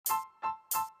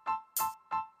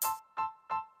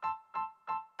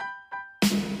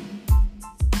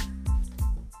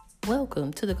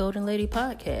welcome to the Golden Lady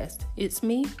Podcast. It's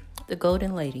me, the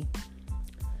Golden Lady.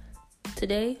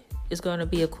 Today is going to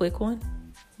be a quick one.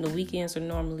 The weekends are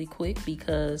normally quick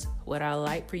because what I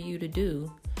like for you to do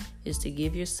is to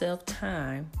give yourself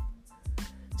time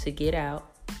to get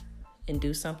out and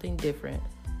do something different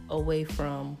away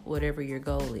from whatever your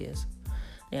goal is.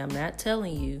 Now, I'm not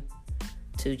telling you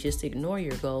to just ignore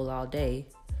your goal all day.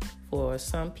 For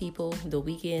some people, the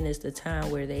weekend is the time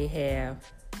where they have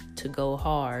to go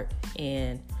hard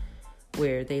and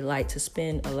where they like to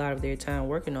spend a lot of their time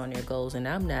working on their goals, and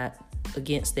I'm not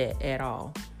against that at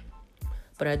all.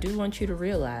 But I do want you to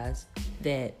realize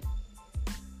that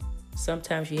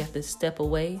sometimes you have to step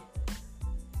away,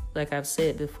 like I've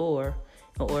said before,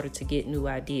 in order to get new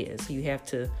ideas. You have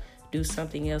to do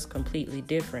something else completely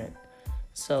different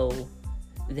so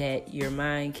that your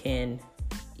mind can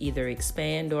either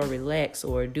expand or relax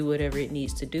or do whatever it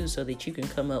needs to do so that you can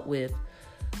come up with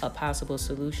a possible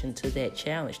solution to that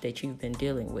challenge that you've been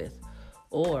dealing with.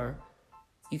 Or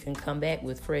you can come back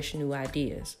with fresh new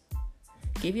ideas.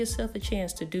 Give yourself a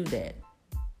chance to do that.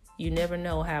 You never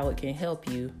know how it can help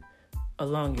you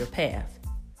along your path.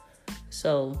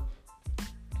 So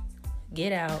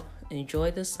get out,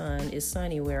 enjoy the sun. It's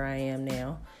sunny where I am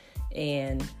now.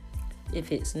 And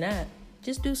if it's not,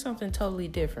 just do something totally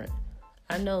different.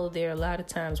 I know there are a lot of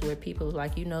times where people are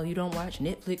like, you don't watch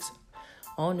Netflix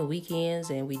on the weekends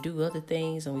and we do other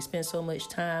things and we spend so much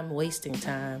time wasting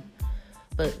time.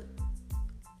 But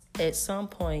at some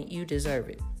point, you deserve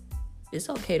it. It's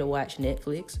okay to watch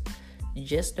Netflix.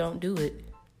 Just don't do it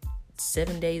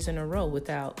 7 days in a row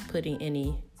without putting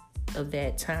any of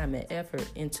that time and effort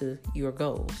into your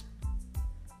goals.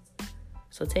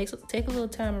 So take a little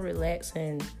time to relax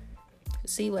and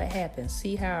see what happens.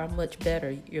 See how much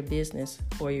better your business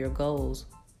or your goals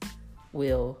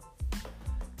will.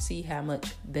 See how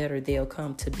much better they'll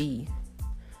come to be.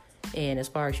 And as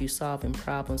far as you solving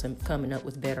problems and coming up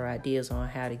with better ideas on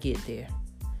how to get there.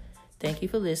 Thank you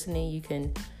for listening. You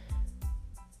can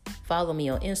follow me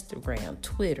on Instagram,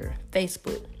 Twitter,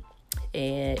 Facebook,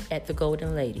 and at The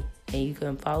Golden Lady. And you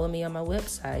can follow me on my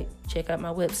website. Check out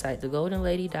my website,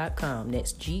 thegoldenlady.com.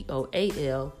 That's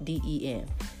GOALDEN.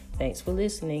 Thanks for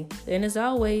listening. And as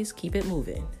always, keep it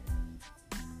moving.